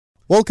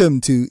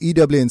Welcome to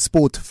EWN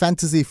Sport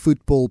Fantasy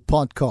Football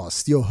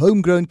Podcast, your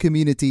homegrown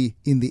community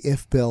in the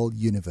FPL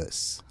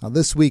universe. Now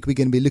this week we're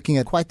going to be looking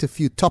at quite a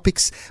few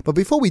topics, but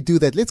before we do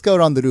that, let's go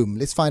around the room.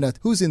 Let's find out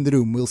who's in the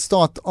room. We'll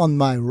start on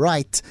my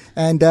right.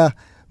 And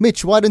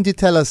Mitch, why don't you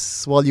tell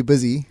us while you're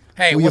busy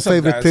who your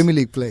favorite Premier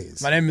League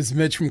players? My name is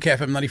Mitch from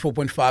KFM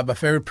 94.5. My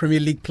favorite Premier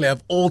League player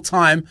of all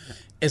time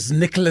is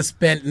Nicholas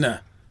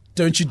Bentner.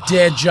 Don't you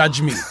dare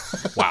judge me.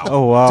 Wow.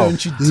 Oh, wow.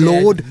 Don't you dare.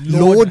 Lord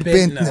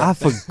Bentner. I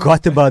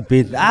forgot about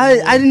Bentner.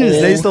 I didn't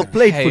know he still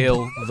played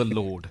Hail football. the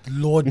Lord.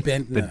 Lord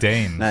Bentner. The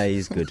Dane. Nah,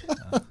 he's good.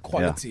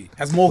 Quality. Yeah.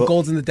 Has more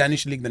goals in the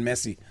Danish league than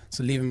Messi.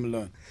 So leave him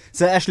alone.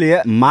 So actually,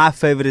 my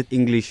favorite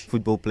English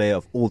football player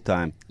of all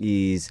time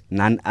is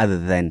none other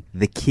than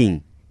the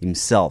king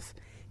himself,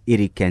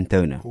 Eric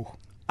Cantona. Ooh.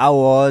 I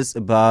was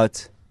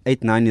about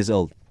 8-9 years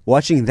old.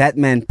 Watching that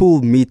man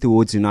pull me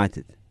towards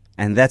United.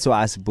 And that's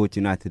why I support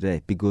United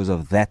today, because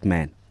of that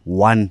man.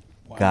 One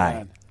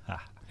guy.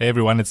 Hey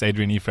everyone, it's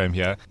Adrian Ephraim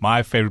here.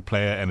 My favorite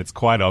player, and it's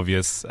quite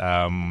obvious,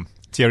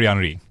 Thierry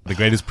Henry, the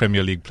greatest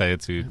Premier League player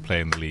to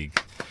play in the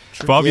league.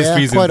 For obvious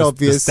reasons,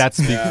 the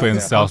stats speak for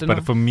himself.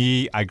 But for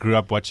me, I grew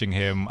up watching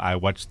him. I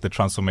watched the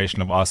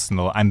transformation of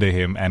Arsenal under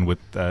him and with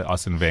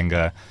Arsene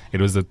Wenger. It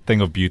was a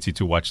thing of beauty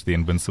to watch the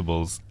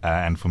Invincibles.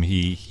 And for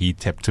me, he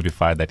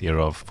typified that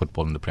era of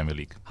football in the Premier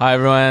League. Hi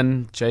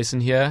everyone,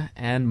 Jason here.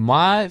 And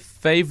my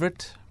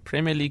favorite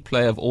Premier League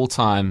player of all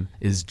time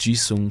is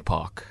Ji-sung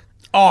Park.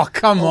 Oh,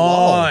 come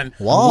on.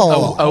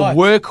 Wow. A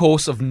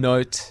workhorse of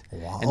note.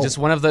 Wow. And just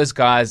one of those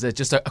guys that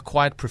just a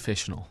quiet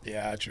professional.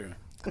 Yeah, true.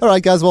 All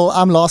right, guys. Well,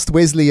 I'm last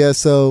Wesley here,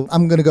 so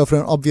I'm going to go for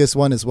an obvious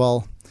one as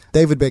well.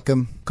 David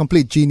Beckham,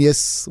 complete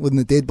genius within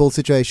the dead ball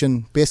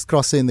situation, best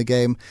crosser in the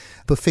game,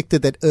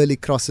 perfected that early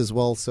cross as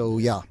well. So,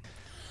 yeah.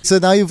 So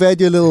now you've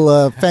had your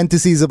little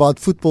fantasies about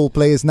football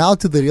players. Now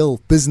to the real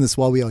business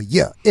while we are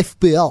here.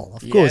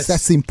 FPL, of course,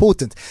 that's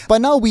important. By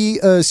now we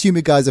assume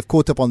you guys have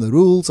caught up on the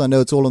rules. I know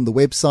it's all on the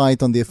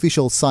website, on the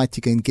official site.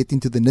 You can get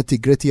into the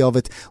nitty-gritty of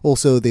it.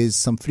 Also, there's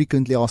some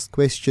frequently asked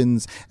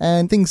questions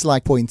and things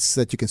like points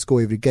that you can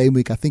score every game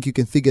week. I think you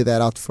can figure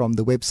that out from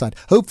the website.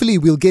 Hopefully,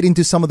 we'll get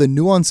into some of the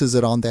nuances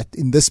around that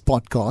in this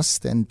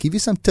podcast and give you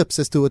some tips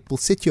as to what will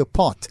set you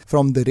apart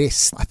from the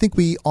rest. I think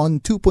we on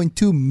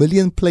 2.2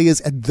 million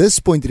players at this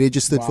point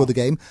registered for the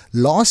game.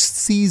 Last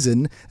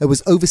season, it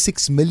was over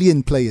 6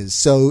 million players.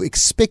 So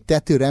expect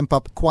that to ramp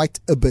up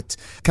quite a bit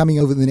coming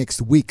over the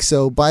next week.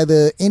 So by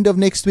the end of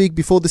next week,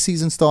 before the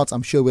season starts,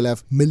 I'm sure we'll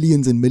have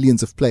millions and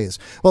millions of players.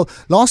 Well,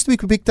 last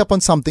week we picked up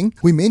on something.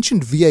 We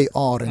mentioned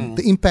VAR and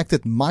the impact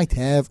it might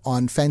have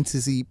on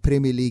Fantasy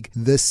Premier League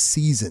this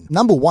season.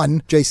 Number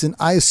one, Jason,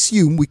 I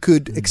assume we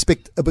could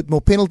expect a bit more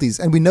penalties.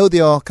 And we know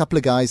there are a couple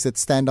of guys that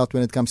stand out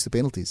when it comes to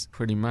penalties.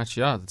 Pretty much,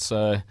 yeah.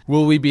 So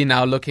will we be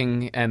now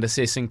looking and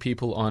assessing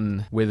people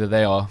on whether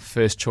they are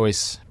first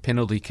choice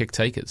penalty kick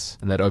takers?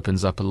 And that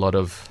opens up a lot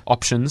of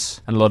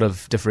options and a lot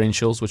of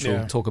differentials, which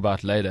we'll talk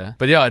about later.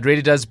 But yeah, it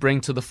really does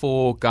bring to the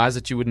fore guys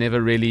that you would never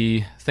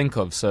really think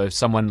of. So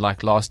someone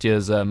like last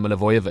year's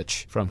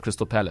Milivojevic from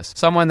Crystal Palace.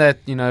 Someone that,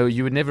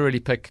 you would never really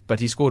pick, but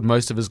he scored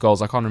most of his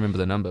goals. I can't remember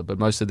the number, but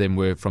most of them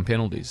were from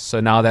penalties. So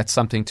now that's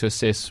something to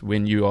assess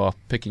when you are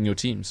picking your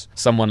teams.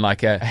 Someone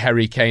like a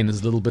Harry Kane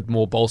is a little bit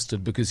more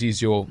bolstered because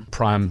he's your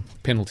prime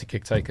penalty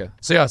kick taker.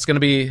 So yeah, it's going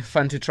to be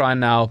fun to try and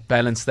now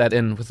balance that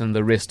in within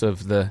the rest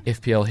of the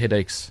FPL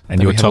headaches.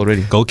 And your top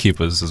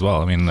goalkeepers as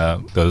well. I mean,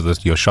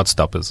 those your shot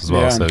stoppers as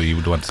well. Yeah. So you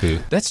would want to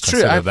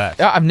consider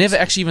that. I've never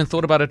actually even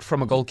thought about it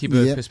from a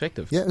goalkeeper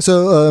perspective. Yeah.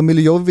 So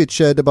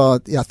Milivojevic had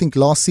about, I think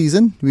last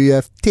season we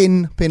have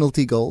 10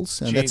 penalty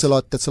goals, and that's a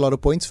lot. That's a lot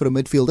of points for a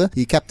midfielder.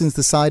 He captains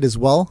the side as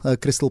well,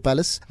 Crystal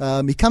Palace.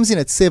 He comes in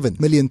at £7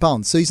 million,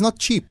 so he's not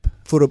cheap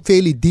for a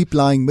fairly deep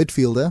lying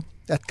midfielder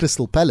at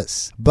Crystal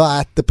Palace.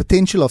 But the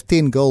potential of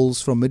 10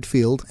 goals from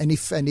midfield,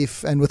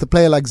 and with a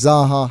player like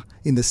Zaha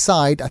in the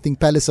side, I think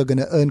Palace are going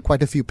to earn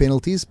quite a few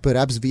penalties.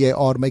 Perhaps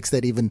VAR makes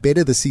that even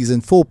better this season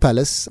for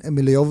Palace. And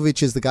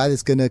Milivojevic is the guy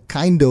that's going to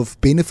kind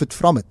of benefit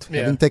from it.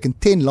 Having taken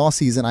 10 last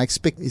season, I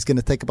expect he's going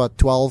to take about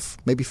 12,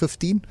 maybe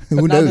 15.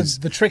 Who knows?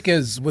 The trick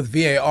is with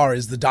VAR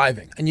is the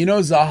diving. And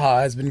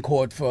Zaha has been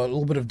caught for a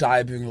little bit of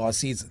diving last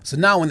season. So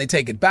now when they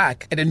take it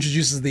back, it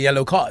introduces the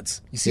yellow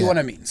cards. You see what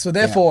I mean? So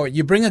therefore,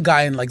 you bring a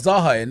guy in like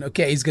Zaha in,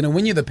 okay, he's going to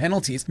win you the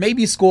penalties,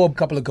 maybe score a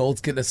couple of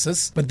goals, get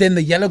assists, but then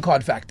the yellow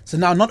card factor. So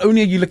now not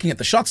only are you looking at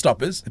the shot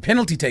stoppers, the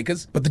penalty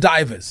takers, but the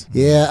divers.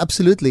 Yeah,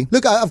 absolutely.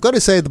 Look, I've got to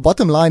say the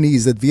bottom line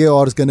is that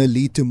VAR is going to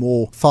lead to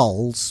more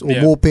fouls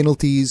or more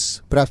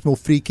penalties, perhaps more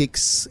free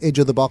kicks, edge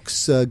of the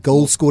box,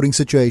 goal scoring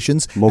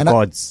situations. More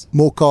cards.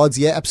 More cards,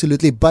 yeah,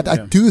 absolutely. But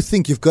I do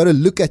think you've got to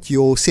look at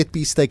your set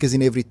piece takers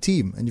in every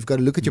team, and you've got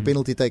to look at your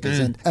penalty takers.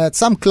 And at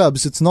some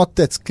clubs, it's not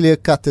as clear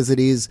cut as it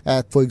is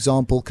at, for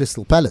example,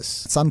 Crystal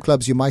Palace. Some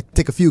clubs you might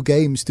take a few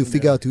games to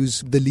figure out who's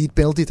the lead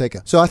penalty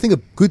taker. So I think a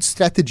good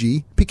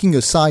strategy, picking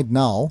your side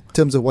now, in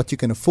terms of what you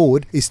can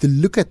afford, is to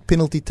look at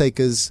penalty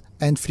takers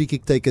and free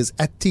kick takers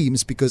at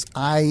teams, because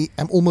I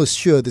am almost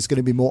sure there's going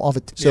to be more of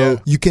it. So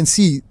you can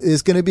see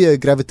there's going to be a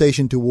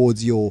gravitation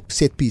towards your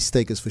set piece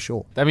takers for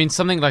sure. I mean,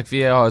 something like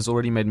VAR has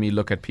already made me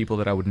look at people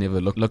that I would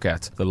never look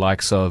at. The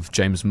likes of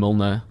James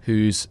Milner,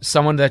 who's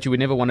someone that you would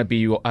never want to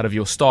be out of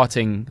your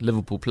starting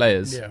Liverpool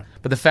players. Yeah.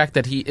 But the fact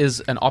that he is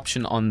an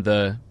option on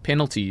the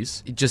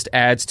penalties, it just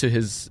adds to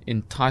his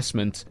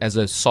enticement as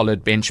a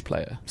solid bench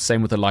player.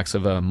 Same with the likes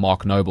of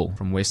Mark Noble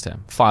from West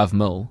Ham. 5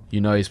 mil,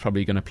 you know he's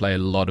probably going to play a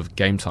lot of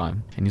game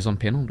time, and he's on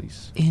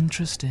penalties.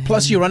 Interesting.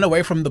 Plus, you run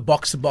away from the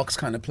box-to-box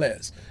kind of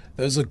players.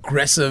 Those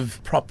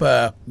aggressive,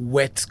 proper,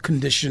 wet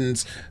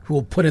conditions who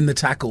will put in the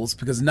tackles,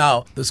 because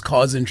now those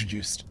cards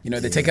introduced. You know,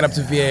 they take it up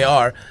to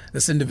VAR.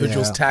 This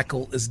individual's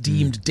tackle is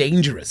deemed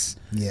dangerous.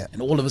 Yeah.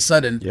 And all of a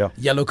sudden,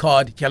 yellow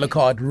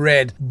card,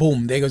 red,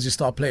 boom, there goes your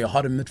star player,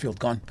 hot in midfield,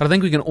 gone. But I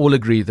think we can all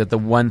agree that the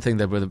one thing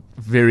that we're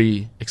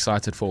very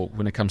excited for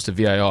when it comes to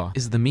VAR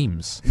is the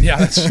memes. Yeah,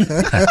 that's true.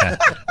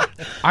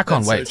 I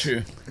can't wait. So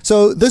true.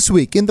 So this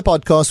week in the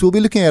podcast, we'll be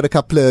looking at a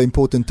couple of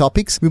important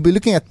topics. We'll be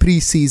looking at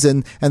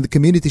pre-season and the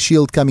Community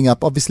Shield coming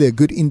up. Obviously a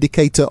good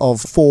indicator of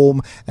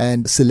form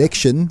and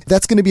selection.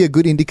 That's going to be a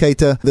good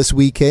indicator this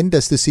weekend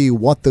as to see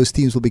what those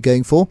teams will be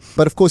going for.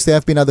 But of course, there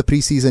have been other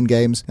pre-season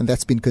games, and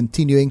that's been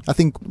continuing. I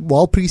think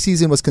while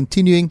pre-season was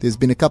continuing, there's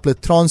been a couple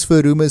of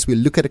transfer rumors. We'll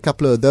look at a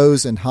couple of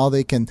those and how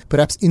they can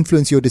perhaps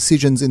influence your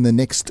decisions in the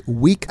next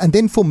week. And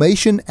then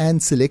formation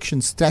and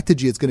selection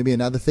strategy is going to be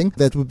another thing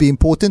that would be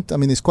important. I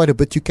mean, there's quite a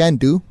bit you can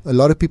do. A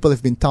lot of people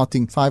have been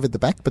touting 5 at the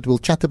back, but we'll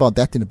chat about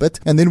that in a bit.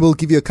 And then we'll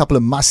give you a couple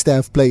of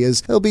must-have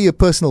players. There'll be a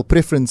personal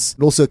preference,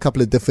 and also a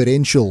couple of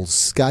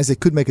differentials, guys that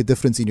could make a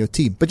difference in your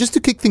team. But just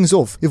to kick things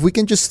off, if we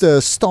can just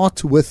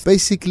start with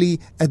basically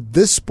at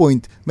this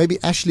point, maybe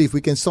Ashley, if we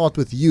can start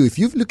with you. If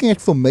you're looking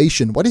at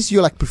formation, what is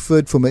your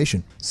preferred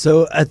formation?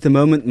 So at the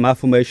moment, my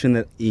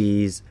formation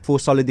is 4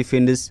 solid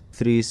defenders,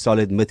 3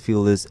 solid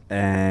midfielders,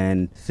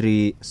 and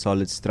 3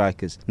 solid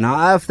strikers. Now,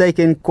 I've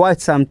taken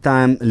quite some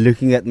time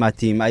looking at my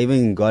team. I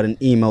even got an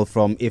email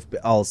from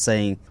FPL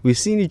saying, "We've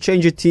seen you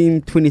change your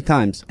team 20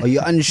 times. Are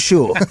you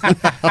unsure?"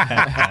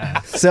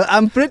 So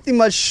I'm pretty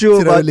much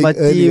sure about my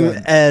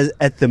team as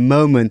at the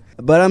moment,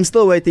 but I'm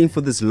still waiting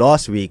for this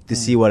last week to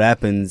see what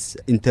happens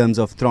in terms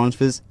of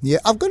transfers. Yeah,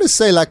 I've got to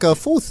say a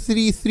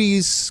 4-3-3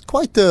 is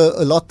quite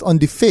a lot on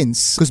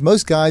defense, because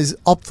most guys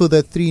opt for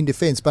that 3 in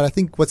defense. But I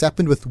think what's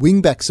happened with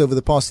wingbacks over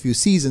the past few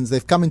seasons,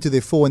 they've come into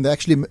their 4 and they're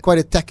actually quite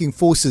attacking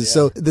forces.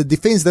 So the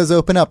defense does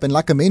open up. And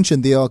like I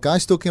mentioned, there are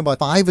guys talking about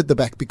 5 at the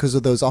back because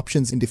of those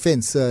options in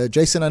defense.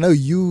 Jason, I know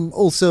you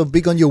also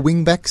big on your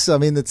wingbacks. I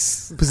mean,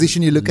 it's a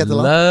position you look at a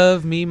lot.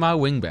 Love me my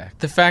wingback.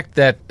 The fact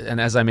that,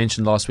 and as I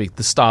mentioned last week,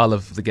 the style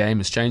of the game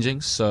is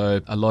changing.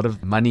 So a lot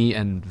of money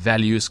and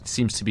value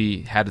seems to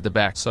be had at the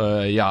back.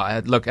 So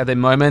look, at the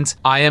moment,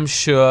 I am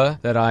sure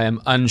that I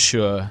am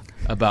unsure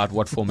about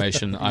what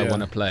formation I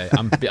want to play.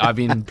 I've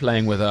been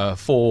playing with a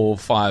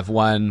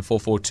 4-5-1,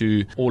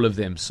 4-4-2, all of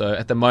them. So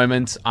at the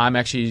moment, I'm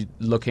actually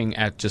looking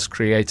at just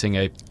creating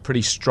a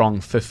pretty strong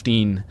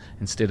 15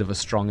 instead of a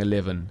strong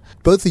 11.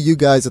 Both of you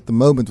guys at the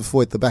moment with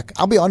 4 at the back,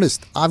 I'll be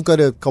honest, I've got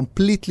a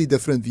completely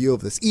different view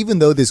of this. Even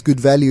though there's good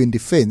value in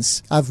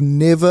defense, I've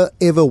never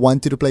ever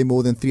wanted to play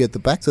more than 3 at the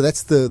back. So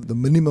that's the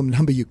minimum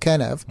number you can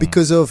have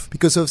because of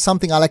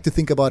something I like to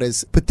think about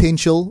as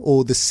potential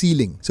or the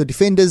ceiling. So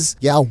defenders,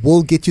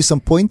 will get you some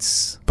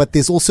points, but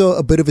there's also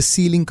a bit of a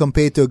ceiling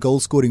compared to a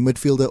goal-scoring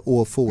midfielder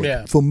or a forward.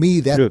 Yeah. For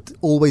me, that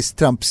always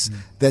trumps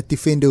that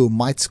defender who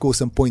might score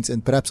some points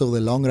and perhaps over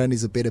the long run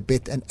is a better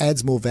bet and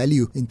adds more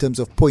value in terms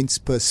of points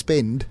per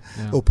spend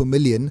or per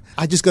million.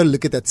 I just got to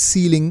look at that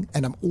ceiling,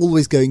 and I'm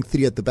always going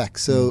 3 at the back.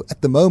 So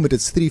at the moment,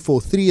 it's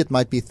 3-4-3. It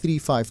might be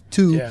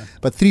 3-5-2,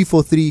 but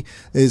 3-4-3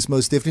 is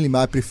most definitely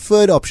my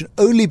preferred option,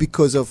 only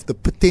because of the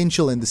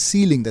potential and the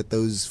ceiling that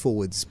those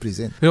forwards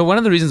present. One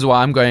of the reasons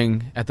why I'm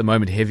going at the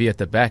moment heavy at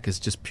the back is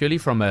just purely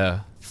from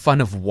a fun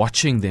of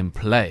watching them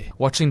play.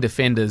 Watching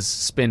defenders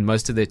spend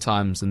most of their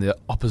times in the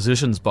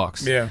opposition's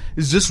box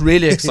is just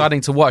really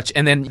exciting to watch.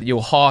 And then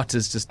your heart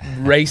is just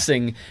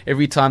racing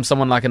every time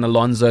someone like an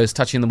Alonso is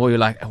touching the ball. You're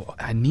like,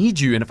 I need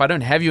you. And if I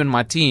don't have you in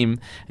my team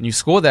and you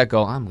score that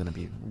goal, I'm going to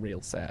be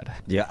real sad.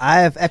 Yeah, I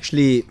have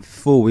actually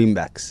 4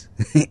 wingbacks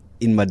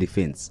in my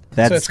defense.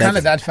 So it's kind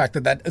of that factor,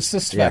 that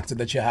assist factor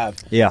that you have.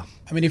 Yeah.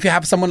 I mean, if you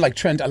have someone like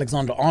Trent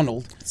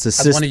Alexander-Arnold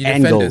as one of your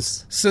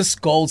defenders,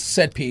 assist, goals,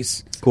 set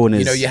piece,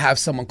 corners. You have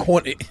someone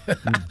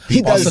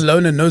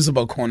Barcelona knows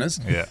about corners.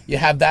 Yeah. You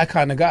have that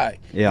kind of guy.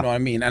 Yeah. You know what I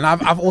mean? And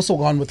I've also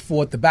gone with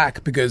 4 at the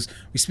back because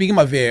we're speaking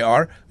about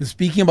VAR, we're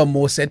speaking about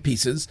more set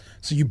pieces.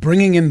 So you're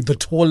bringing in the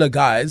taller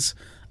guys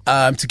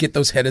to get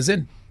those headers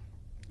in.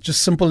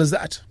 Just simple as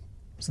that.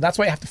 So that's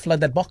why you have to flood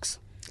that box.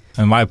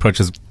 And my approach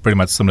has pretty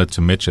much similar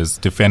to Mitch's.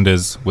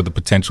 Defenders with the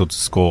potential to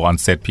score on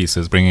set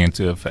pieces, bringing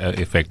into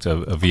effect a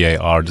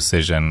VAR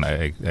decision,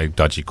 a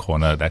dodgy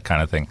corner, that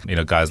kind of thing.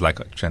 Guys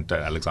like Trent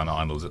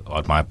Alexander-Arnold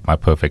are my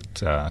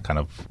perfect kind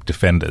of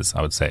defenders,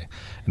 I would say.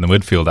 In the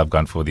midfield, I've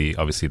gone for the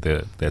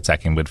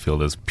attacking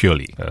midfielders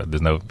purely.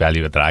 There's no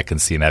value that I can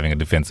see in having a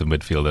defensive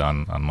midfielder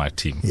on my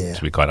team, to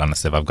be quite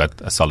honest, if I've got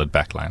a solid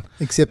backline.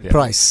 Except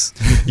price.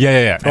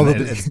 Yeah. And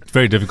it's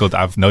very difficult,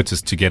 I've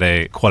noticed, to get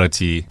a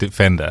quality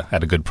defender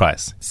at a good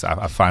price. So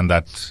I find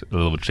that a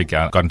little bit tricky.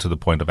 I've gotten to the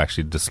point of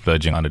actually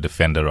splurging on a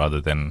defender rather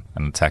than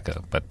an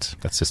attacker, but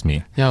that's just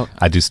me. Yeah,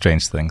 I do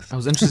strange things. I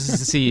was interested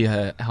to see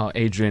how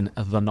Adrian,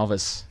 the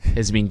novice,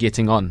 has been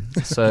getting on.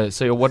 So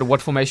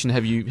what formation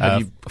have you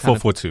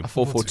 4-4-2.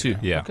 4-4-2.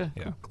 Yeah. Okay.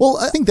 Yeah. Well,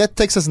 I think that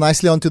takes us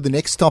nicely on to the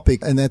next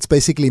topic, and that's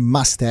basically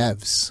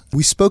must-haves.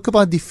 We spoke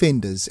about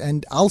defenders,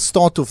 and I'll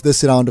start off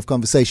this round of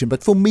conversation,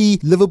 but for me,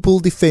 Liverpool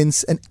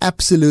defence, an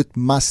absolute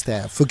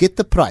must-have. Forget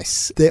the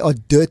price. They are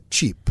dirt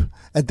cheap.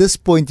 At this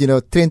point,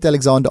 Trent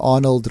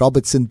Alexander-Arnold,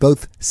 Robertson,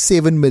 both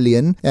 7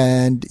 million,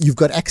 and you've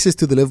got access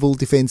to the Liverpool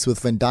defence with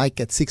Van Dijk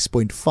at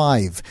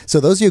 6.5. So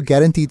those are your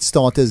guaranteed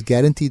starters,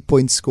 guaranteed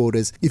point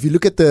scorers. If you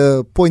look at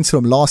the points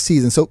from last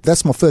season, so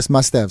that's my first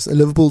must-haves, a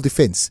Liverpool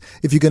defence.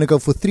 If you're going to go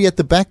for 3 at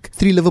the back,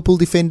 3 Liverpool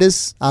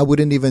defenders, I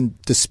wouldn't even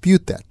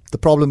dispute that. The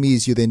problem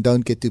is you then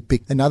don't get to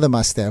pick another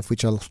must-have,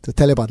 which I'll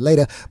tell you about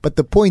later. But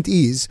the point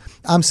is,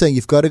 I'm saying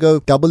you've got to go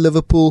double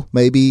Liverpool,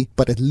 maybe,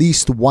 but at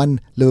least 1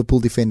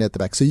 Liverpool defender at the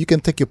back. So you can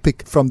take your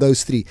pick from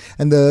those 3.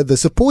 And the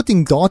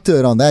supporting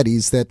data on that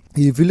is that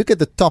if you look at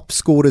the top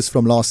scorers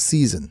from last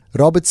season,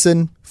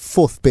 Robertson,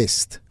 4th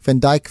best. Van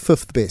Dijk,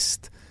 5th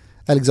best.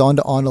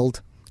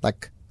 Alexander-Arnold,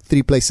 like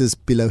 3 places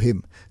below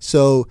him.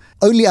 So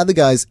only other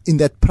guys in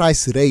that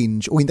price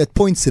range, or in that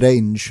points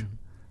range,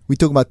 we're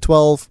talking about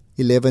 12,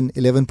 11,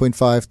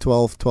 11.5,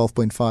 12,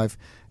 12.5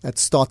 at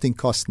starting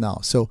cost now.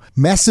 So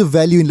massive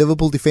value in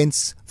Liverpool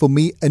defence. For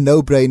me, a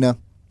no-brainer.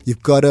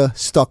 You've got to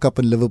stock up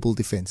on Liverpool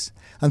defence.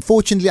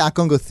 Unfortunately, I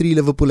can't go 3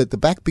 Liverpool at the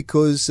back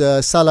because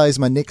Salah is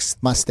my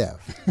next must-have.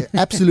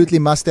 Absolutely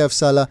must-have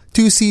Salah.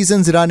 2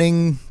 seasons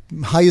running,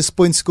 highest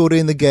point scorer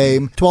in the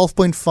game,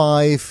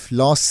 12.5.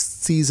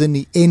 Last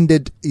season,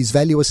 his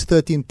value was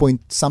 13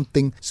 point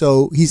something.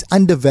 So he's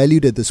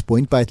undervalued at this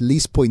point by at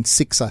least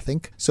 0.6, I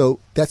think.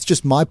 So that's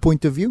just my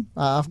point of view.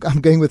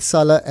 I'm going with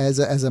Salah as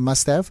a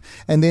must-have.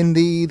 And then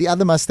the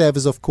other must-have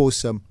is, of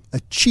course, a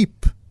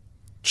cheap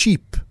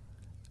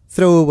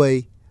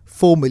throwaway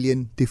 4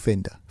 million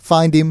defender.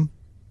 Find him,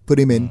 put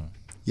him in.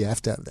 You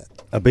have to have that.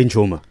 A bench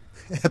warmer.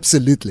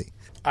 Absolutely.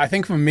 I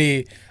think for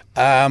me,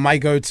 my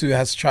go-to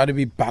has tried to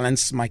be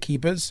balance my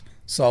keepers.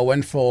 So I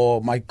went for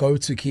my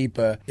go-to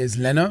keeper is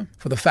Leno,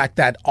 for the fact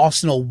that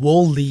Arsenal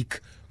will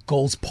leak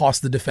goals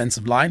past the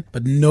defensive line,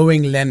 but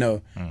knowing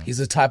Leno, he's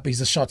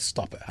a shot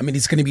stopper. I mean,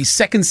 he's going to be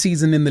second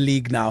season in the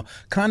league now,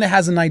 kind of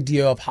has an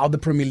idea of how the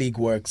Premier League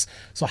works,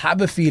 so I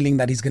have a feeling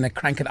that he's going to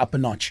crank it up a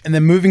notch. And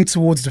then moving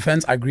towards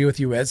defense, I agree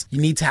with you, Wes.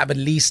 You need to have at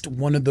least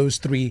one of those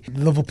 3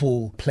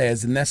 Liverpool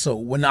players in there. So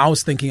when I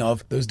was thinking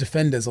of those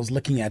defenders, I was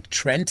looking at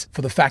Trent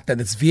for the fact that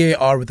it's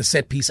VAR with the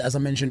set piece, as I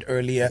mentioned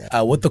earlier,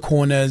 with the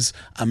corners,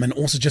 and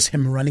also just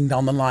him running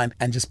down the line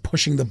and just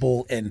pushing the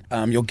ball in.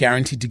 You're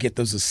guaranteed to get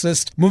those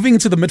assists. Moving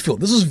into the midfield,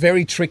 this is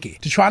very tricky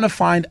to try to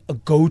find a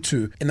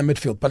go-to in the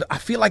midfield, but I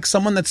feel like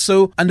someone that's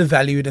so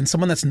undervalued and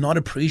someone that's not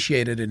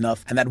appreciated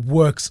enough and that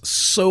works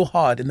so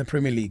hard in the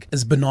Premier League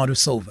is Bernardo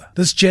Silva.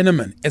 This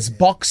gentleman is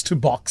box to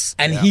box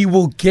and he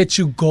will get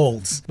you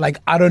goals like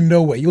out of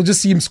nowhere. You'll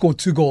just see him score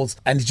 2 goals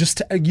and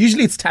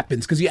usually it's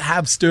tap-ins because you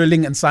have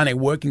Sterling and Sané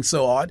working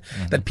so hard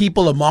that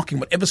people are marking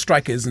whatever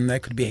striker is in there,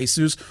 could be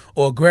Jesus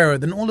or Aguero,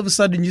 then all of a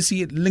sudden you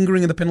see it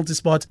lingering in the penalty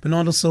spot.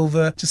 Bernardo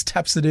Silva just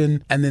taps it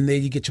in and then there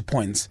you get your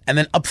points. And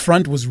then up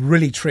front was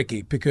really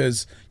tricky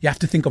because you have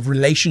to think of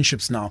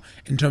relationships now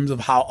in terms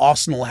of how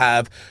Arsenal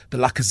have the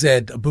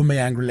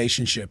Lacazette-Aubameyang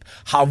relationship,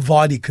 how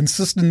Vardy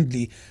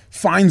consistently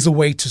finds a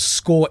way to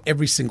score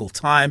every single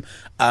time.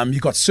 You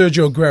got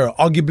Sergio Aguero,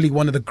 arguably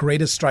one of the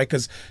greatest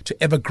strikers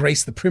to ever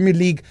grace the Premier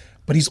League,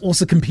 but he's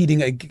also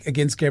competing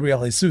against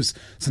Gabriel Jesus.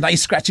 So now you're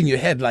scratching your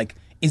head like,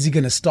 is he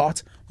going to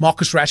start?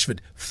 Marcus Rashford,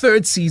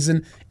 3rd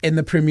season in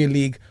the Premier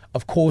League.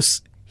 Of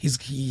course,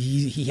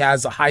 he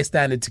has a high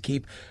standard to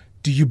keep.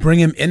 Do you bring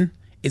him in?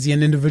 Is he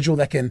an individual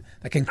that can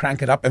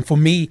crank it up? And for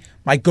me,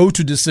 my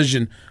go-to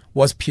decision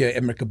was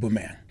Pierre-Emerick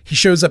Aubameyang. He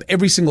shows up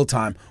every single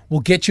time, will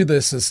get you the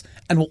assists,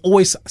 and will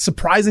always,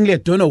 surprisingly, I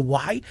don't know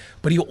why,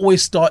 but he'll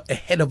always start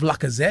ahead of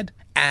Lacazette,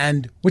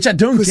 and which I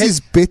don't get. Because he's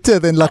better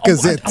than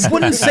Lacazette. I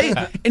wouldn't say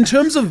in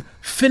terms of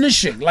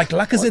finishing, like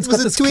Lacazette's got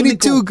this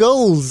 22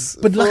 goals.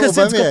 But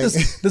Lacazette's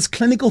got this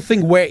clinical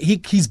thing where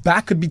his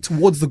back could be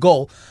towards the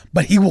goal,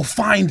 but he will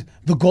find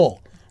the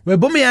goal. Where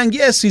Aubameyang,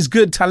 yes, he's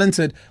good,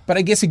 talented, but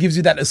I guess he gives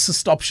you that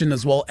assist option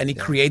as well, and he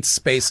creates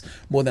space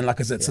more than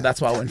Lacazette. So that's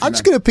why I went for I'm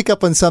just going to pick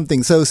up on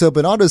something. So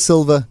Bernardo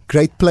Silva,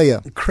 great player.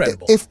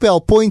 Incredible.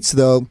 FPL points,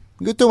 though,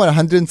 you're talking about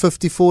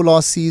 154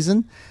 last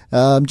season.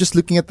 Just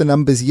looking at the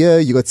numbers here,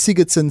 you got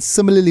Sigurdsson,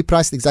 similarly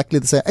priced, exactly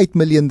the same, 8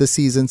 million this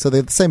season, so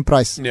they're the same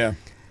price. Yeah.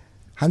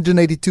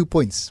 182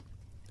 points.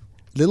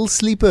 Little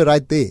sleeper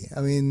right there. I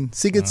mean,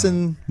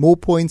 Sigurdsson, more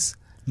points.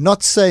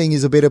 Not saying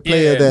he's a better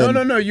player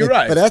than... No, you're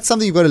right. But that's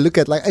something you've got to look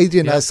at. Like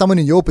Adrian, as someone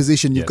in your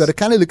position, you've got to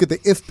kind of look at the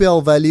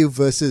FPL value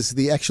versus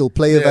the actual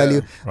player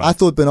value. Right. I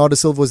thought Bernardo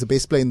Silva was the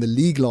best player in the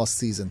league last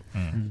season.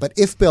 But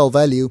FPL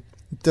value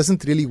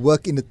doesn't really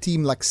work in a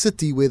team like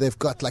City where they've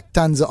got like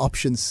tons of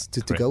options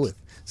to go with.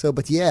 So,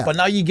 but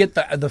now you get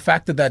the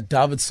fact that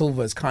David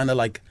Silva is kind of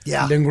like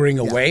lingering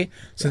away.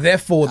 So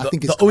therefore,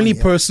 the only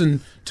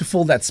person to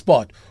fill that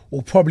spot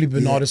will probably be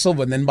Bernardo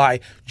Silva. And then by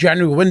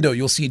January window,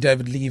 you'll see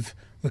David leave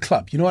the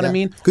club. You know what I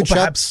mean? Good or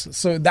perhaps shot.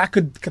 So that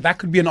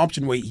could be an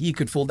option where he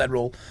could fill that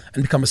role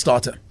and become a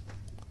starter.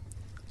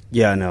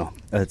 Yeah, no,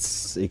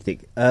 it's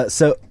hectic.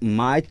 So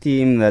my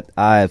team that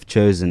I have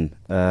chosen,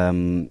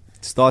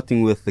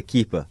 starting with the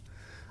keeper,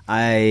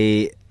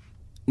 my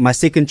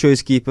second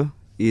choice keeper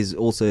is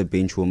also a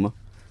bench warmer.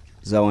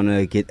 So I want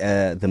to get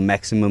the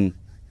maximum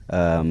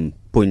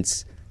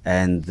points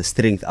and the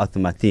strength out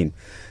of my team.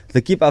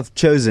 The keeper I've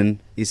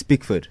chosen is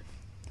Pickford.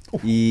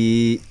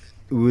 He,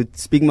 with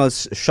speaking about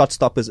shot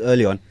stoppers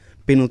early on,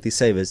 penalty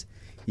savers,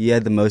 he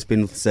had the most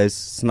penalty saves.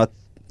 It's not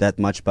that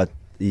much, but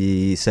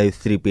he saved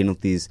 3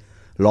 penalties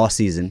last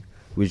season,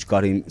 which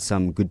got him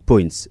some good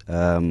points.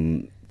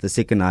 The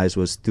second highest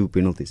was 2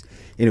 penalties.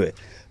 Anyway,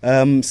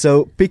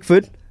 so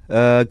Pickford,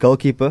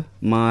 goalkeeper.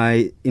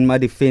 In my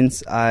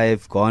defense,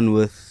 I've gone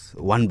with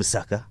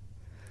Wan-Bissaka.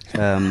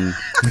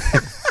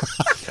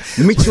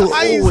 Mitchell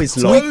always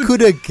lost. We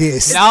could have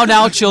guessed.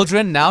 Now,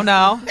 children.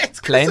 Now.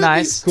 Play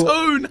nice. Cool.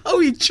 Tone, how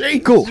he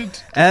changed. Cool.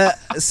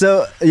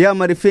 So,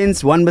 my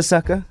defense,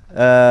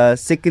 Wan-Bissaka.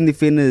 Second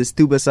defender is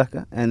 2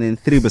 Bissaka. And then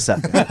 3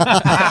 Bissaka.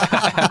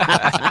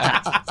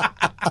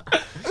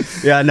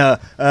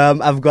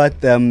 I've got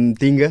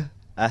Dinga.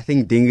 I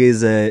think Dinga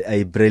is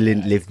a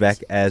brilliant left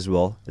back as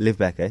well. Left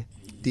back, eh?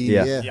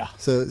 Yeah.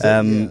 So,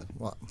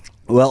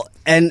 well,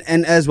 and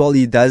as well,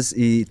 he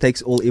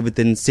takes all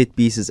Everton set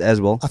pieces as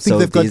well. I think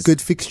they've got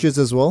good fixtures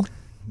as well.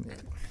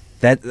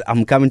 That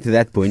I'm coming to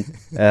that point.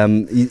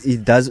 He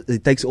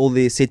takes all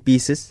the set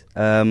pieces.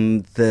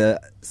 My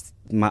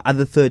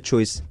other third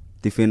choice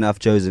defender I've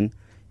chosen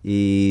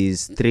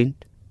is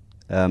Trent.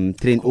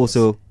 Trent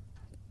also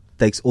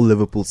takes all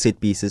Liverpool set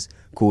pieces,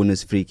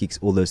 corners, free kicks,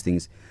 all those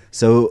things.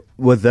 So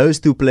with those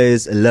 2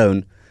 players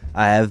alone,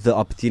 I have the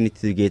opportunity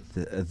to get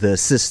the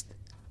assist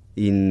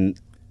in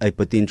a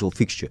potential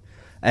fixture.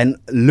 And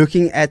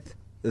looking at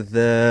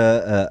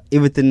the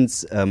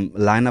Everton's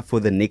lineup for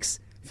the next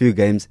few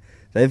games,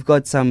 they've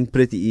got some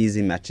pretty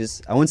easy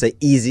matches. I won't say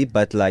easy,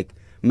 but like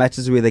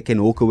matches where they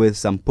can walk away with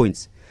some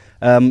points.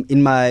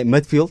 In my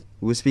midfield,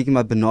 we were speaking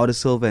about Bernardo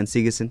Silva and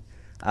Sigurdsson.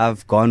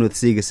 I've gone with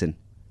Sigurdsson.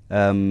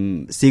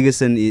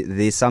 Sigurdsson,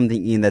 there's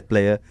something in that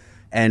player.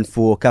 And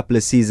for a couple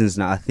of seasons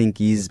now, I think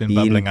he's been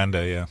bubbling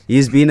under,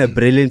 He's been a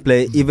brilliant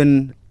player.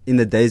 Even in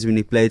the days when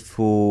he played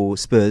for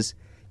Spurs,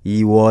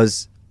 he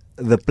was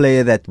the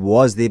player that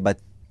was there, but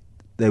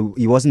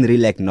he wasn't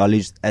really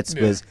acknowledged at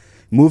Spurs.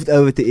 Moved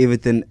over to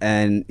Everton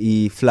and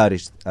he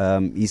flourished.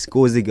 He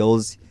scores the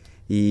goals.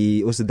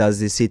 He also does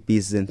the set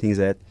pieces and things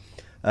like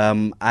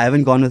that. I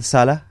haven't gone with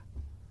Salah,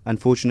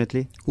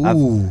 unfortunately.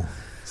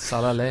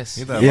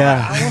 Salah-less.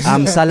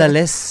 I'm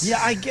Salah-less.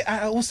 Yeah,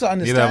 I also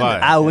understand.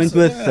 I went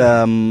with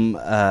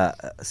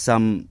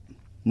some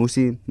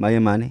Musi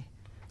Mane.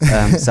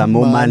 Some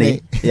more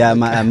money. Yeah,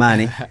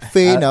 Mane.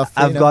 Fair enough.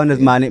 I've gone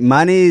with Mane.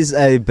 Mane is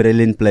a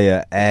brilliant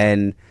player,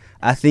 and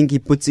I think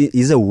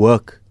he's a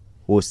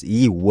workhorse.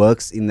 He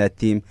works in that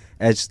team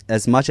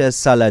as much as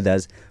Salah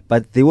does.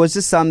 But there was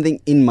just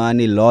something in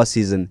Mane last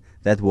season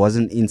that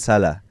wasn't in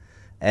Salah.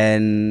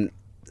 And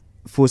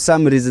for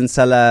some reason,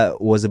 Salah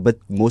was a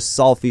bit more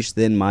selfish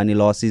than Mane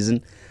last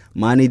season.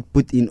 Mane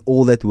put in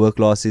all that work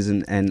last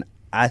season, and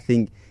I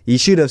think he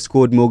should have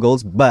scored more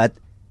goals, but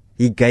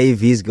he gave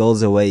his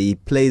goals away. He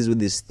plays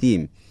with his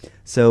team.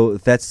 So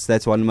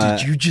that's one of my...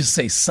 Did you just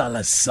say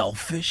Salah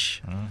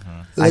selfish?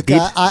 Like,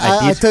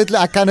 I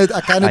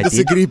totally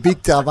disagree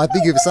big time. I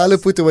think if Salah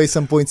put away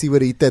some points, he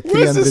would hit that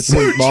 300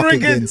 point mark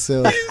again.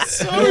 So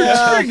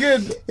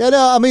triggered. Yeah,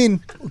 no, I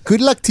mean,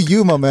 good luck to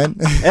you, my man.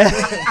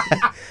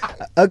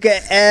 Okay,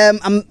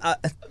 I'm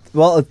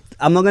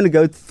not going to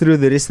go through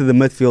the rest of the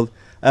midfield.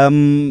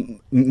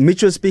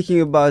 Mitch was speaking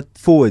about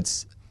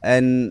forwards,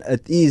 and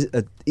it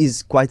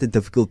is quite a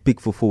difficult pick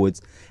for forwards.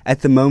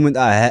 At the moment,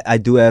 I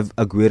do have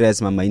Aguero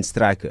as my main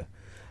striker,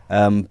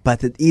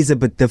 but it is a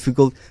bit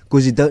difficult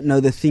because you don't know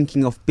the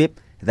thinking of Pep.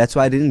 That's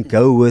why I didn't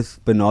go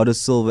with Bernardo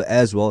Silva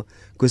as well,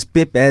 because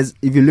Pep has,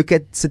 if you look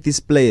at City's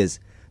players,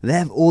 they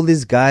have all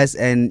these guys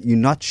and you're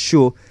not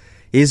sure.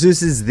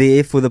 Jesus is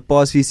there for the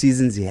past few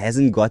seasons. He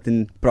hasn't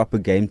gotten proper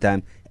game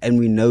time, and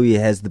we know he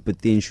has the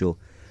potential.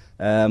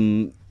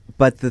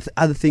 But the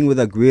other thing with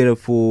Aguero,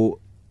 for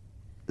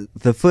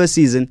the first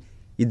season,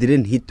 he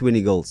didn't hit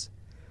 20 goals.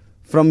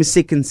 From his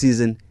second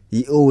season,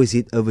 he always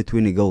hit over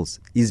 20 goals.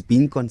 He's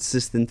been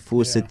consistent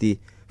for City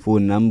for a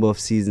number of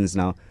seasons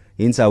now.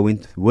 Hence, I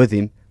went with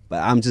him.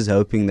 But I'm just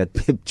hoping that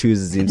Pep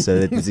chooses him so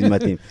that he's in my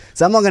team.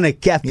 So I'm not going to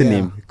captain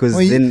him because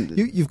then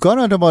you've gone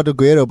on about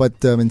Aguero,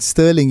 but in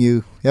Sterling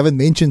you haven't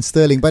mentioned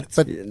Sterling. But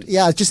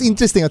yeah, it's just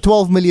interesting. A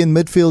 12 million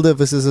midfielder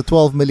versus a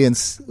 12 million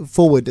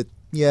forward.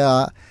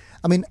 I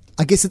mean,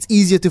 I guess it's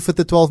easier to fit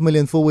the 12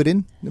 million forward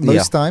in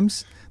most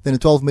times than a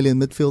 12 million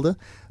midfielder.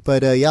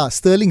 But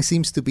Sterling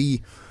seems to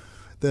be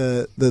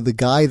the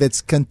guy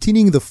that's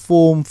continuing the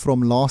form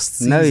from last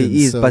season. No,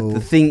 he is. But the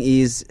thing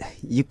is,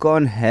 you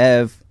can't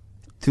have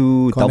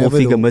two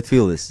double-figure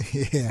midfielders.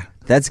 Yeah,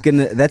 that's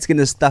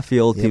gonna stuff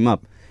your whole team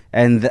up,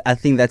 and I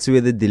think that's where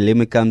the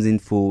dilemma comes in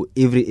for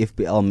every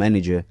FPL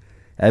manager.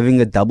 Having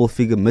a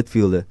double-figure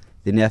midfielder,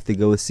 then you have to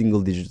go with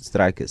single-digit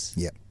strikers.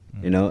 Yeah,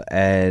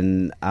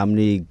 and how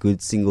many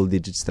good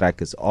single-digit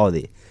strikers are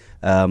there?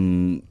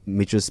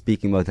 Mitch was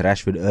speaking about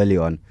Rashford early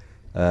on.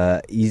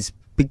 He's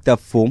picked up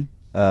form,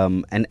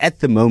 and at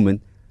the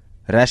moment,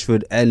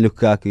 Rashford and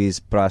Lukaku is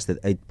priced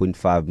at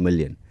 8.5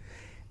 million.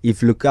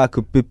 If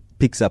Lukaku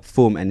picks up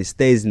form and he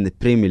stays in the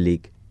Premier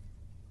League,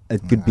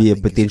 it could be a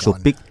potential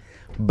pick.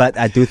 But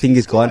I do think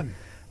he's gone.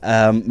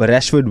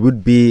 Rashford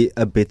would be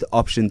a better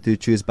option to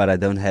choose, but I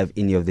don't have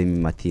any of them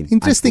in my team.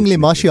 Interestingly,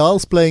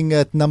 Martial's playing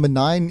at number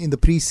 9 in the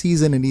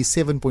pre-season and he's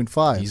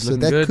 7.5. So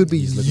that could be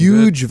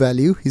huge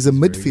value. He's a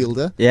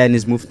midfielder. Yeah, and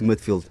he's moved to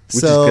midfield,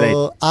 which is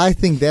great. I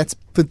think that's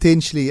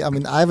potentially, I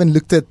mean, I haven't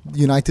looked at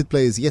United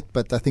players yet,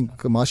 but I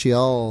think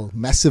Martial,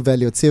 massive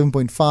value at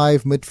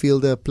 7.5,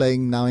 midfielder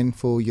playing 9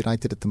 for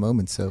United at the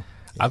moment. So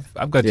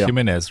I've got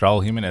Jimenez,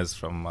 Raul Jimenez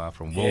from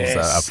Wolves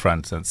up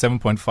front, and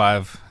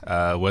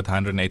 7.5 worth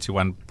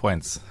 181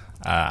 points.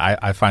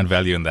 I find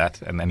value in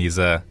that, and he's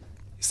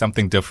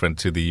something different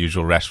to the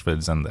usual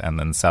Rashfords and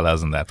then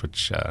Salahs and that,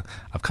 which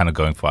I'm kind of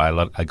going for.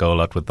 I go a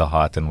lot with the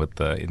heart and with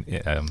the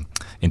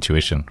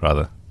intuition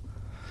rather.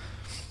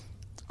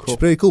 Cool. It's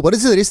pretty cool. What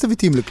does the rest of the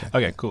team look like?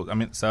 Okay, cool. I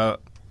mean, so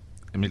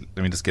let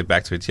me just get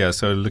back to it here.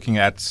 So looking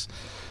at,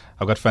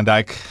 I've got Van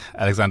Dijk,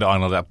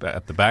 Alexander-Arnold up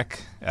at the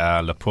back,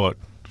 Laporte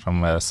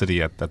from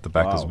City at the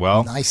back as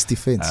well. Nice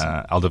defense.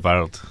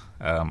 Alderweireld.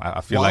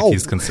 I feel like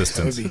he's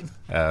consistent.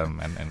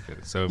 And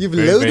so you've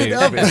loaded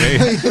up.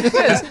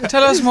 Yes.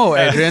 Tell us more,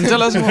 Adrian.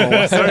 Tell us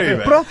more. Sorry,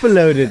 man. Proper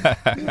loaded.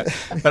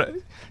 But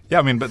yeah,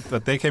 I mean,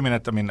 but they came in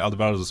at, I mean,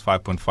 Alderweireld was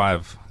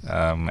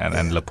 5.5,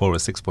 and Laporte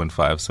was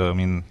 6.5. So I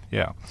mean,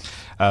 yeah.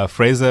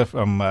 Fraser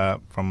from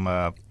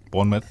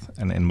Bournemouth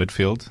and in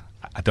midfield.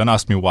 Don't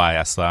ask me why.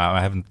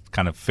 I haven't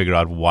kind of figured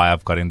out why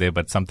I've got in there,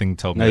 but something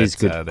told me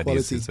that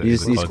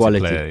he's a quality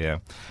player.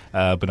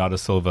 Yeah. Bernardo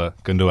Silva,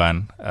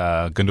 Gundogan.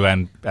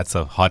 Gundogan, that's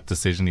a hard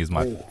decision. He's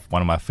one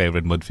of my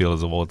favorite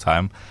midfielders of all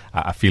time.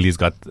 I feel he's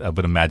got a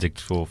bit of magic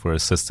for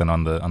assists and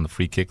on the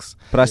free kicks.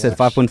 Price at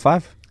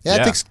 5.5.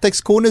 Yeah,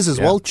 takes corners as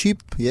well,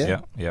 cheap.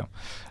 Yeah.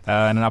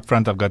 And then up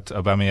front, I've got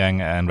Aubameyang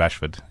and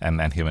Rashford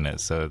and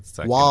Jimenez. So it's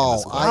like, wow,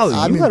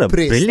 I'm got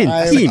impressed. A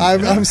brilliant team.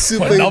 I'm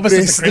super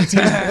impressed.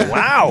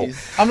 Wow,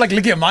 I'm like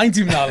looking at my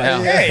team now.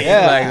 Like,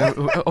 hey,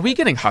 like, are we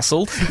getting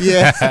hustled?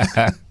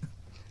 Yeah.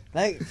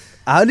 Like,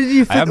 how did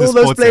you fit all those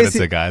sports players?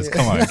 Editor, guys,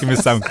 come on, give me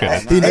some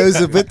credit. He knows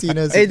a bit.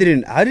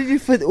 Adrian, how did you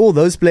fit all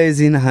those players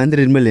in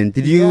 100 million?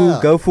 Did you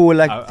go for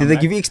did they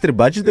give you extra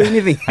budget or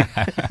anything?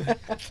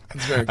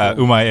 That's very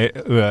cool.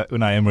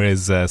 Unai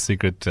Emery's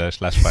secret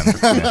slush fund.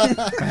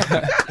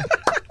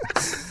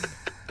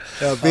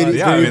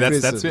 Very I mean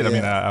that's it. I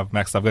mean, I've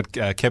maxed. I've got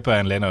Kepa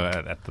and Leno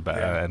at the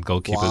back and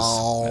goalkeepers.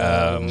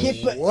 Wow.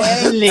 Kepa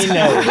and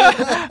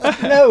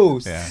Leno. No.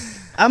 Yeah.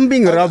 I'm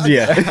being robbed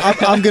here.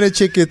 I'm going to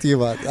check it, you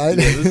man.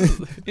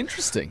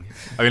 Interesting.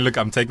 I mean, look,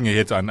 I'm taking a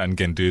hit on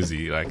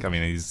Guendouzi. Like, I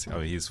mean, he's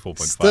 4.5.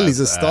 Still, he's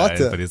a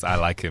starter. But I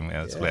like him.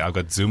 I've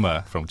got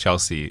Zuma from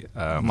Chelsea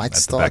at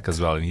the back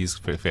as well, and he's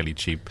fairly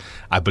cheap.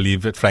 I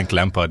believe that Frank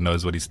Lampard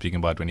knows what he's speaking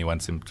about when he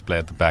wants him to play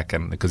at the back,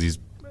 and because he's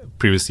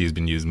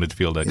been used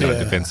midfielder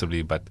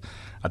defensively, but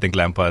I think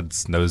Lampard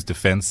knows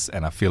defense,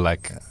 and I feel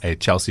like a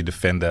Chelsea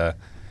defender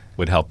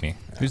would help me.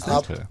 Who's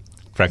that?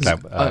 Frank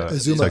Lampard.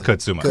 Zuma.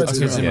 Kurt Zuma.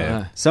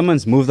 Yeah.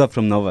 Someone's moved up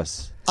from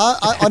Novas.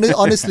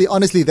 Honestly,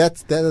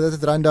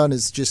 that rundown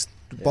is just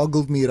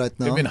boggled me right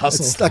now. They've been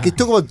hustled. It's like you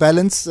talk about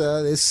balance.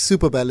 There's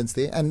super balance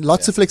there and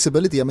lots of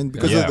flexibility. I mean,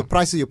 because of the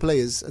price of your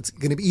players, it's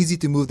going to be easy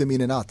to move them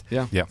in and out.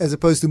 Yeah. As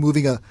opposed to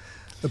moving a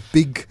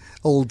big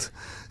old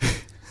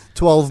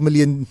 12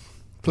 million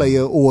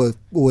player or a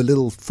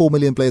little 4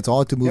 million player. It's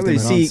hard to move them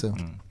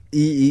around.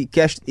 He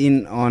cashed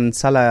in on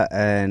Salah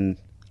and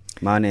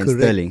Mane and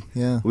Sterling,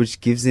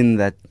 which gives him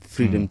that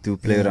freedom to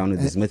play around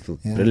with his midfield.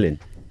 Yeah.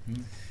 Brilliant.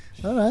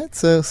 All right,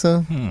 so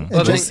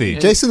see.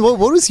 Jason, what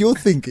was your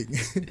thinking?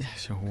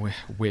 So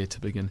where to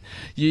begin?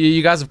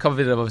 You guys have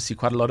covered obviously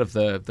quite a lot of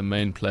the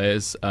main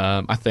players.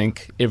 I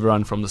think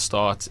everyone from the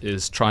start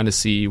is trying to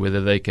see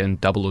whether they can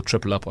double or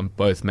triple up on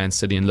both Man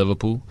City and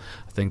Liverpool.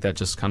 I think that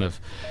just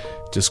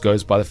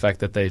goes by the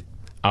fact that they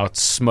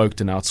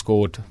outsmoked and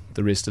outscored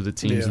the rest of the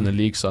teams in the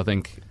league. So I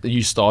think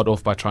you start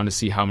off by trying to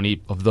see how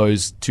many of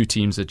those two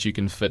teams that you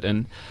can fit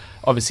in.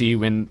 obviously,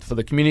 for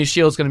the Community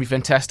Shield, it's going to be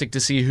fantastic to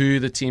see who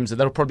the teams are.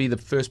 That'll probably be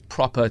the first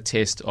proper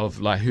test of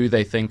like who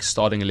they think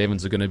starting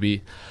 11s are going to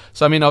be.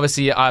 So, I mean,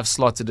 obviously, I've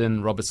slotted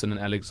in Robertson and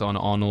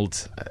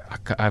Alexander-Arnold.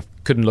 I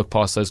couldn't look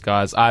past those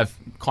guys. I've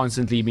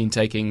constantly been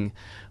taking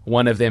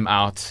one of them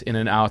in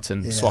and out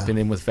and swapping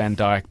them with Van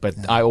Dijk, but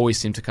I always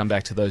seem to come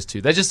back to those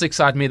two. They just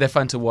excite me. They're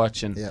fun to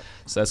watch, and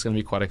so that's going to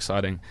be quite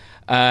exciting.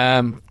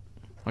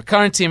 My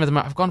current team at the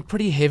moment, I've gone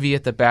pretty heavy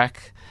at the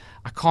back.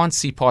 I can't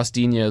see past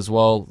Digne as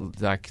well.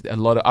 Like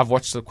I've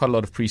watched quite a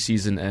lot of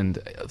preseason, and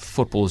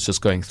football is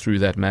just going through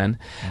that man.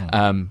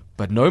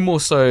 But no more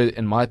so,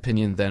 in my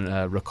opinion,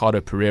 than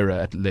Ricardo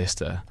Pereira at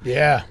Leicester.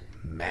 Yeah,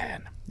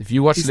 man. If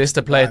you watch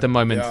Leicester play at the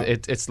moment,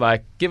 it's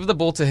like give the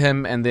ball to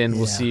him, and then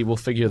we'll see. We'll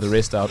figure the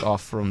rest out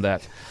off from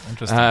that.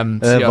 Interesting.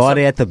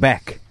 Vardy at the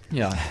back.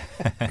 Yeah,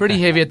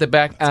 pretty heavy at the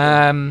back.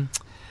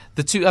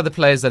 The two other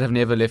players that have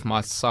never left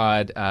my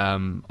side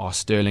are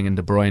Sterling and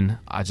De Bruyne.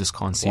 I just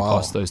can't see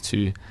past those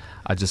two.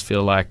 I just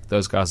feel like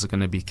those guys are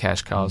going to be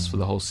cash cows for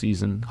the whole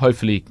season.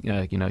 Hopefully,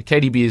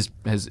 KDB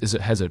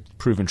has a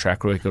proven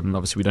track record, and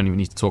obviously we don't even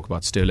need to talk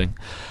about Sterling.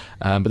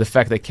 But the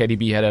fact that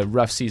KDB had a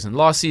rough season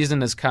last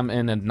season has come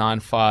in at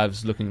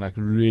 9.5s, looking like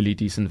really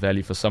decent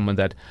value for someone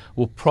that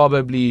will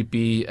probably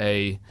be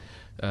a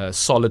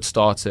solid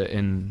starter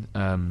in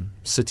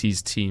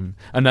City's team.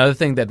 Another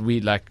thing that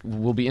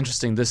will be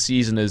interesting this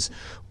season is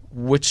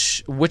what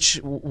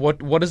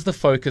is the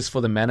focus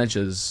for the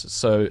managers?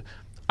 So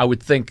I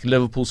would think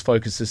Liverpool's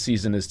focus this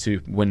season is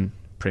to win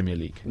Premier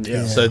League.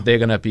 Yeah. So they're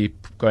going to be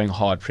going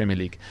hard Premier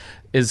League.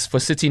 Is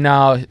for City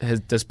now,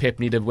 does Pep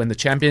need to win the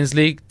Champions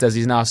League? Does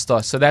he now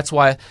start? So that's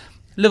why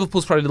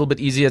Liverpool's probably a little bit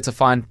easier to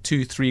find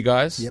 2-3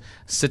 guys. Yep.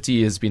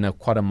 City has been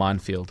quite a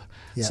minefield.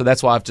 Yep. So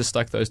that's why I've just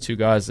stuck those two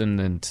guys in,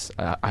 and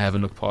I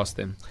haven't looked past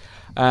them.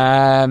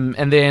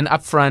 And then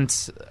up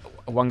front,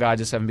 one guy I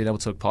just haven't been able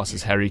to look past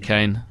is Harry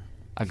Kane.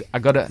 I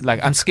gotta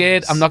I'm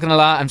scared. I'm not gonna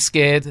lie. I'm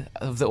scared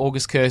of the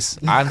August curse.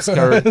 I'm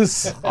scared.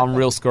 I'm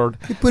real scared.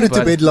 He put it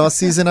to bed last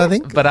season, I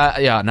think. But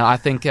I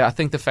think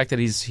the fact that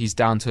he's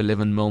down to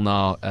 11 mil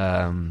now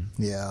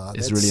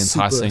is really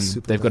enticing.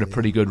 Super They've got a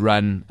pretty good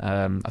run.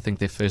 I think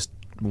their first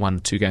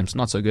 1-2 games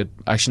not so good.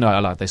 Actually,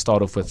 no, they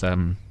start off with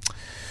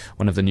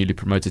one of the newly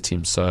promoted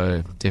teams,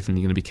 so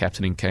definitely going to be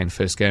captaining Kane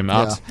first game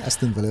out. Yeah,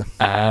 Aston Villa.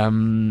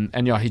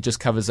 And he just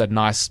covers that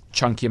nice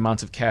chunky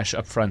amount of cash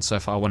up front, so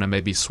if I want to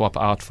maybe swap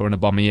out for an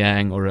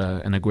Aubameyang or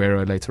an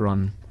Aguero later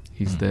on,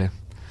 he's there.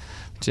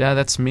 But yeah,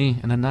 that's me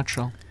in a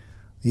nutshell.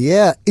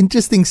 Yeah,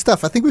 interesting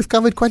stuff. I think we've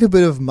covered quite a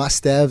bit of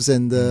must-haves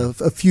and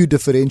a few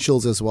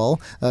differentials as well.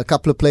 A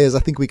couple of players I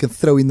think we can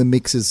throw in the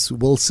mix is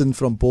Wilson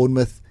from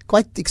Bournemouth.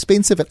 Quite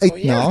expensive at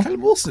 8 now.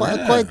 Wilson,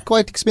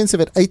 quite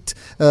expensive at 8.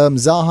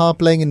 Zaha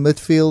playing in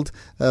midfield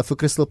for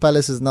Crystal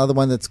Palace is another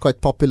one that's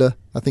quite popular,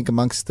 I think,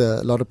 amongst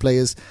a lot of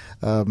players.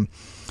 And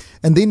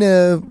then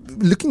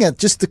looking at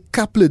just a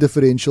couple of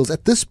differentials.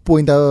 At this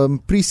point,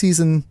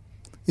 pre-season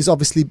is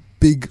obviously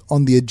big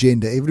on the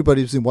agenda.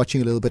 Everybody's been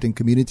watching a little bit, and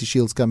Community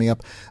Shield's coming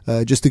up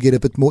just to get a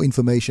bit more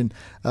information.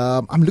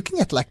 I'm looking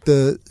at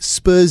the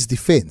Spurs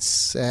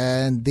defense,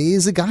 and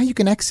there's a guy you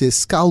can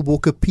access, Kyle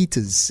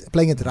Walker-Peters,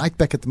 playing at right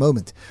back at the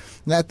moment.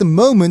 Now, at the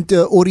moment,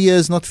 Aurier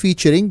is not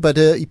featuring, but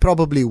he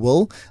probably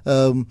will.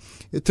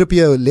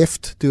 Trippier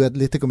left to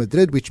Atletico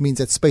Madrid, which means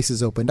that space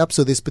has opened up,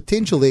 so there's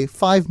potential there.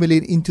 5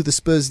 million into the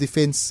Spurs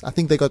defense. I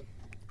think they got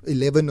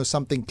 11 or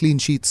something clean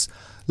sheets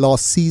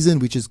last season,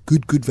 which is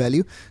good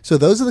value. So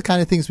those are the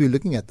kind of things we're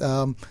looking at.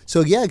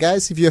 So yeah,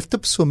 guys, if you have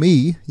tips for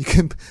me, you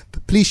can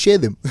please share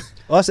them.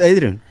 Ask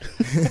Adrian.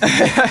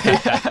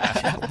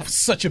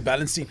 Such a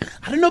balanced team.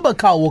 I don't know about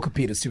Kyle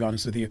Walker-Peters, to be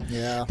honest with you.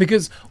 Yeah.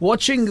 Because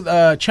watching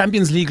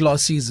Champions League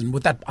last season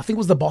with that, I think it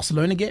was the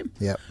Barcelona game,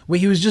 where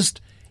he was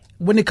just,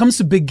 when it comes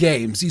to big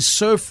games, he's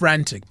so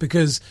frantic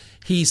because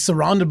he's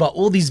surrounded by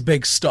all these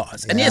big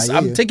stars. And yes,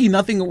 I'm taking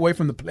nothing away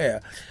from the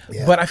player,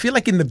 but I feel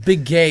like in the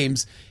big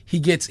games,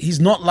 he's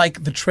not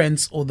like the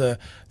Trents or the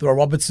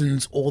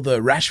Robertsons or the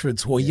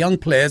Rashfords, who are young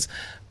players,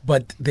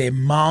 but they're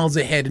miles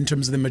ahead in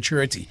terms of their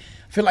maturity.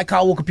 I feel like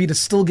Kyle Walker-Peters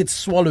still gets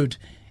swallowed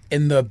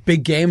in the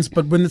big games,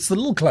 but when it's the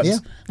little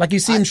clubs, like you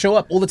see him show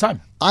up all the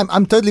time.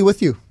 I'm totally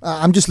with you.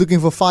 I'm just looking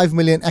for 5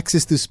 million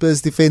access to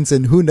Spurs defense,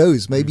 and who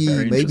knows, maybe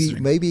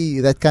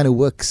that kind of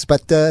works.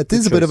 But it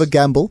is a bit of a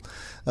gamble.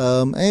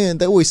 And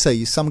they always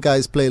say some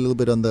guys play a little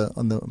bit on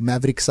the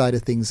Maverick side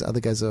of things.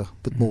 Other guys are a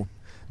bit more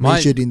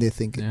measured in their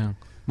thinking. Yeah.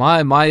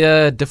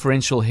 My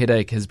differential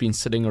headache has been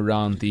sitting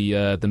around the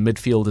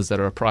midfielders that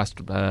are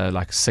priced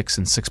like 6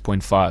 and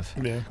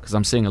 6.5, because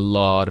I'm seeing a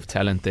lot of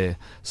talent there.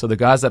 So the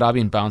guys that I've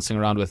been bouncing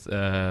around with,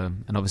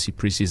 and obviously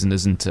preseason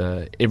isn't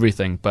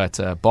everything, but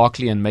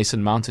Barkley and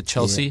Mason Mount at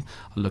Chelsea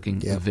are looking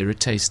very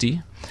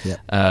tasty.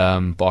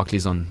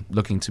 Barkley's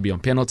looking to be on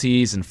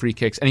penalties and free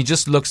kicks, and he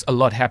just looks a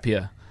lot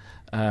happier.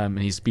 And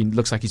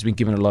looks like he's been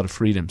given a lot of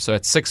freedom. So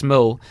at 6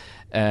 mil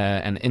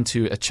and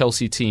into a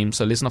Chelsea team,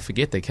 so let's not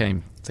forget they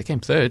came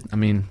third. I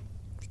mean,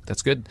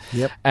 That's good.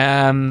 Yep.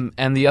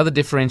 And the other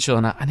differential,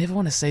 and I never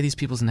want to say these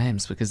people's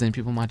names because then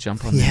people might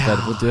jump on them,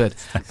 but we'll do it.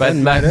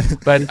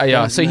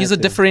 But so he's a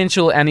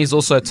differential and he's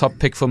also a top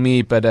pick for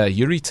me, but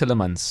Yuri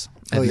Tillemans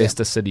at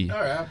Leicester City. Oh,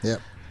 yeah.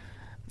 Yep.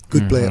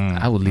 Good player.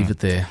 I will leave it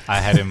there. I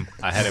had him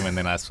and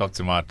then I swapped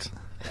him out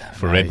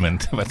for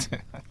Redmond. But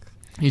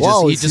he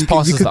just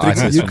passes the eye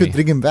test. You could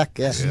bring him back,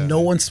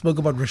 No one spoke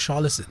about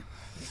Richarlison.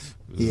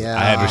 Yeah.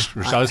 I had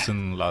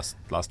Richarlison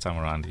last time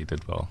around. He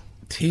did well.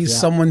 He's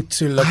someone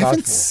to look out for. I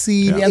haven't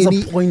seen He has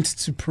a point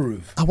to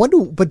prove. I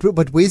wonder,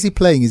 but where's he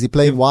playing? Is he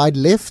playing wide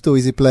left or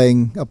is he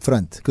playing up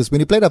front? Because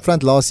when he played up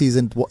front last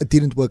season, it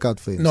didn't work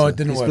out for him. No, it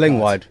didn't work out. He's playing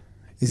wide.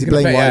 Is he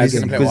playing wide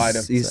again?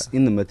 Because he's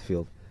in the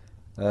midfield.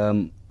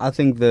 I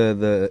think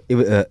the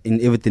in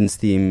Everton's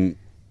team,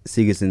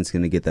 Sigurdsson's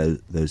going to get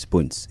those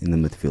points in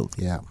the midfield.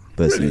 Yeah.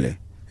 Personally.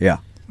 Yeah.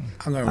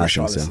 I'm going with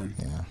Richarlison.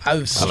 So. Yeah. I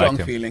have a strong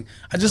feeling.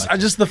 I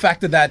just the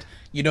fact that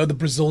the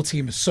Brazil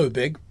team is so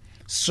big,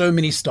 so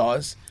many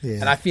stars,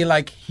 and I feel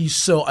like he's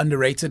so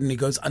underrated and he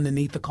goes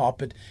underneath the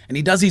carpet and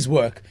he does his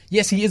work.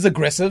 Yes, he is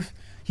aggressive.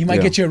 He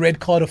might get you a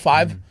red card or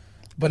 5,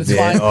 but it's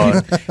fine.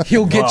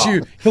 He'll get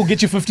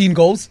you 15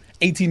 goals,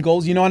 18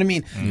 goals. You know what I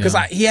mean? Because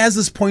he has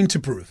this point to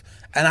prove,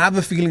 and I have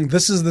a feeling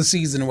this is the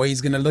season where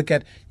he's going to look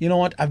at. You know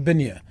what? I've been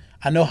here.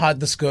 I know how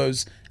this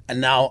goes, and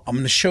now I'm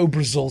going to show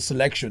Brazil's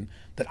selection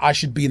that I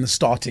should be in the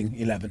starting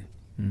 11.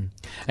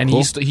 And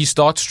he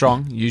starts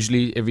strong.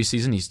 Usually every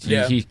season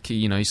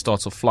he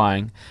starts off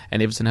flying,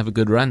 and Everton have a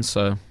good run.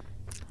 So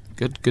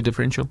good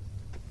differential.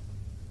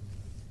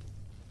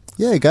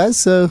 Yeah, guys.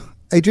 So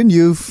Adrian,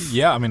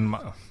 I mean,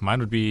 mine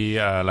would be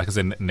like I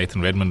said,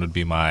 Nathan Redmond would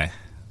be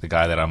the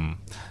guy that I'm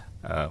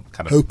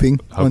kind of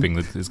hoping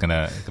that is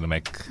gonna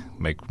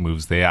make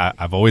moves there.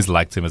 I've always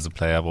liked him as a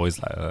player. I've always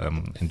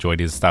enjoyed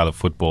his style of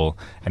football,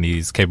 and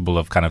he's capable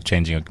of kind of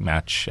changing a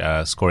match,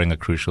 scoring a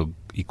crucial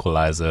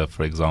equalizer,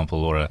 for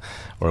example, or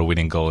a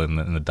winning goal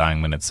in the dying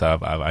minutes. So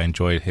I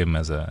enjoyed him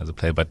as a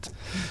player. But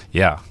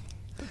yeah,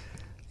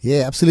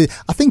 absolutely.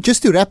 I think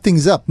just to wrap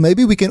things up,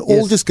 maybe we can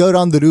all just go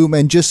around the room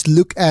and just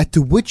look at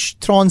which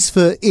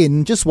transfer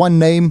in, just one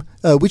name,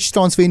 which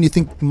transfer in you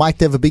think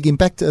might have a big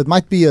impact. It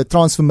might be a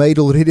transfer made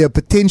already, a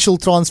potential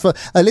transfer.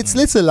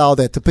 Let's allow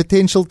that, a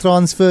potential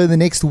transfer in the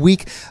next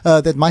week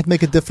that might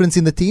make a difference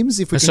in the teams.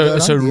 If we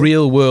can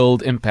real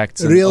world impact.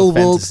 Real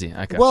world. Fantasy.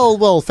 Okay.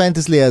 Well,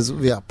 fantasy has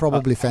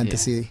probably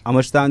fantasy. Yeah. How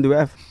much time do we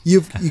have?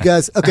 You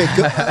guys, okay.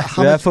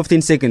 We have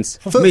 15 seconds.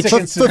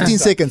 15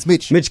 seconds,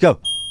 Mitch. Mitch, go.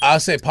 I'll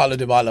say Paulo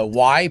Dybala.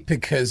 Why?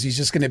 Because he's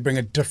just going to bring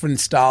a different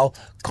style,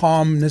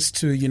 calmness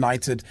to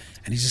United,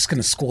 and he's just going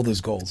to score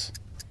those goals.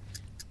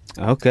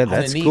 Okay,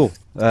 that's cool.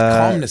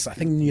 Calmness. I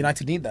think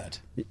United need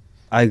that.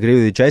 I agree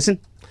with you.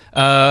 Jason?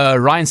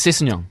 Ryan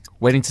Sessegnon.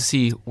 Waiting to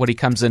see what he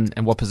comes in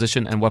and what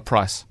position and what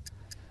price.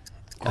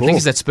 Cool. I think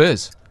he's at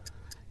Spurs.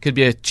 Could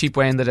be a cheap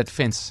way in the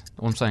defence.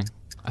 What I'm saying.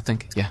 I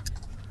think, yeah.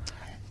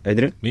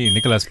 Adrian? Me,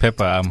 Nicolas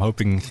Pepe. I'm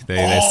hoping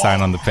they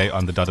sign on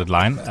the dotted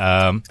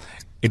line.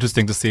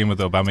 Interesting to see him with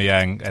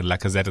Aubameyang and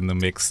Lacazette in the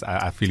mix.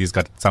 I feel he's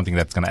got something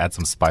that's going to add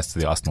some spice to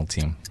the Arsenal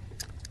team.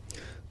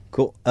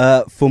 Cool.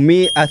 For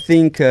me, I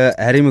think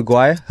Harry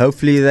Maguire.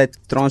 Hopefully that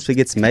transfer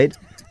gets made.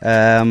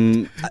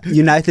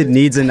 United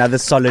needs another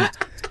solid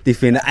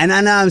defender. And I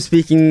know I'm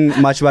speaking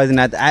much about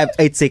United. I have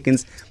 8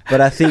 seconds.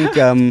 But I think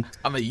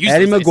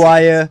Harry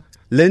Maguire,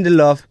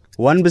 Lindelof,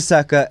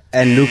 Wan-Bissaka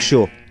and Luke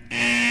Shaw.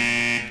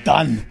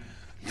 Done.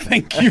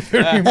 Thank you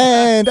very much.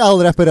 And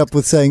I'll wrap it up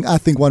with saying I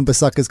think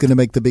Wan-Bissaka is going to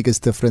make the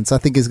biggest difference. I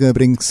think he's going to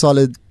bring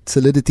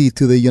solidity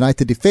to the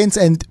United defence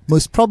and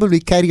most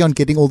probably carry on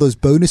getting all those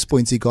bonus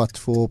points he got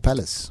for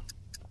Palace.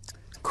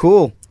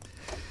 Cool.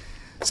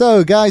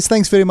 So, guys,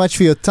 thanks very much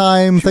for your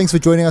time. Thanks for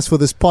joining us for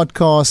this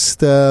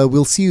podcast.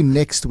 We'll see you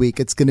next week.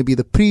 It's going to be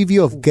the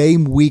preview of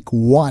Game Week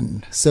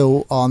 1.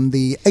 So, on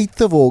the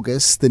 8th of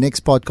August, the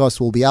next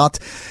podcast will be out.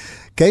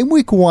 Game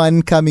Week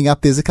 1 coming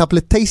up. There's a couple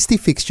of tasty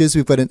fixtures.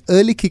 We've got an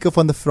early kickoff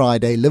on the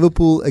Friday.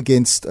 Liverpool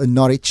against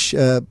Norwich,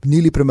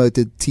 newly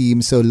promoted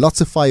team. So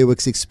lots of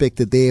fireworks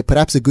expected there.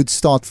 Perhaps a good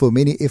start for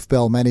many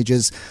FPL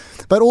managers.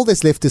 But all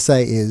that's left to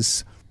say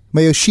is,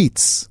 may your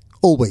sheets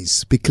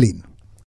always be clean.